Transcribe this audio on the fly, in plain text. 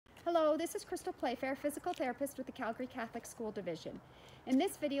Hello, this is Crystal Playfair, physical therapist with the Calgary Catholic School Division. In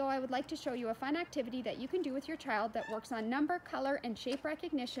this video, I would like to show you a fun activity that you can do with your child that works on number, color, and shape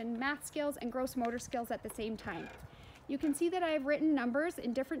recognition, math skills, and gross motor skills at the same time. You can see that I have written numbers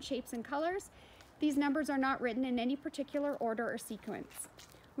in different shapes and colors. These numbers are not written in any particular order or sequence.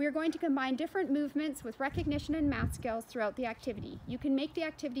 We are going to combine different movements with recognition and math skills throughout the activity. You can make the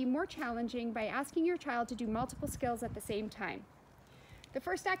activity more challenging by asking your child to do multiple skills at the same time. The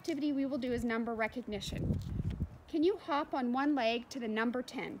first activity we will do is number recognition. Can you hop on one leg to the number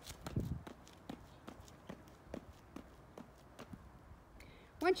 10?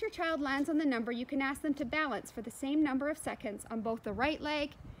 Once your child lands on the number, you can ask them to balance for the same number of seconds on both the right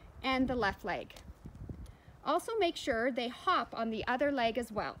leg and the left leg. Also make sure they hop on the other leg as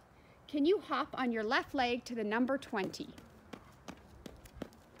well. Can you hop on your left leg to the number 20?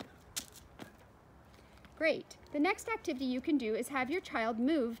 Great. The next activity you can do is have your child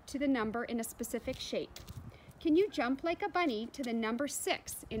move to the number in a specific shape. Can you jump like a bunny to the number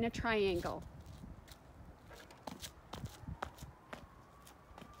 6 in a triangle?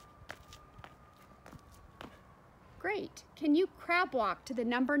 Great. Can you crab walk to the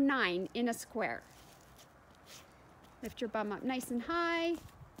number 9 in a square? Lift your bum up nice and high.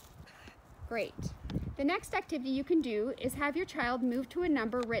 Great. The next activity you can do is have your child move to a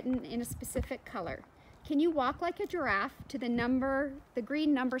number written in a specific color. Can you walk like a giraffe to the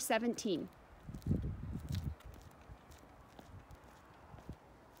green number 17?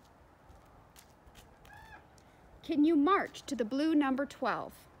 Can you march to the blue number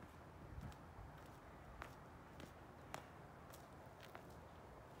 12?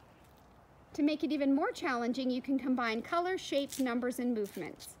 To make it even more challenging, you can combine colors, shapes, numbers, and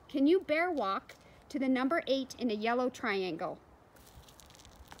movements. Can you bear walk to the number 8 in a yellow triangle?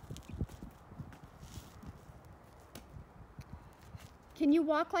 Can you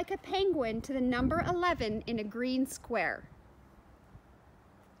walk like a penguin to the number 11 in a green square?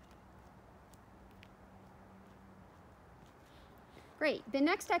 Great. The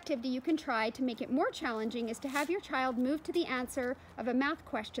next activity you can try to make it more challenging is to have your child move to the answer of a math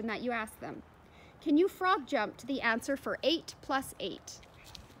question that you ask them. Can you frog jump to the answer for 8 plus 8?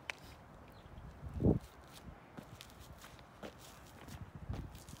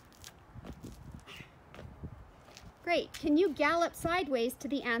 Great. Can you gallop sideways to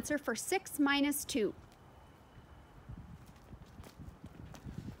the answer for 6 minus 2?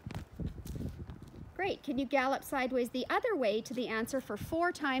 Great. Can you gallop sideways the other way to the answer for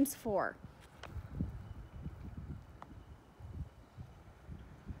 4 times 4?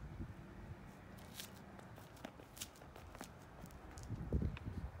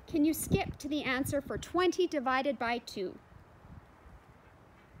 Can you skip to the answer for 20 divided by 2?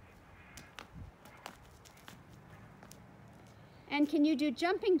 And can you do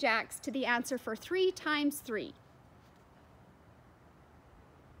jumping jacks to the answer for 3 times 3?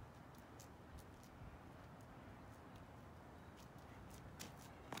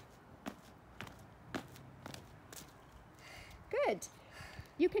 Good.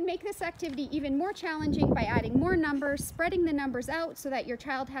 You can make this activity even more challenging by adding more numbers, spreading the numbers out so that your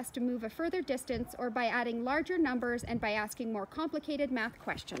child has to move a further distance, or by adding larger numbers and by asking more complicated math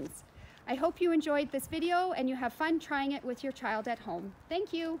questions. I hope you enjoyed this video and you have fun trying it with your child at home.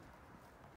 Thank you.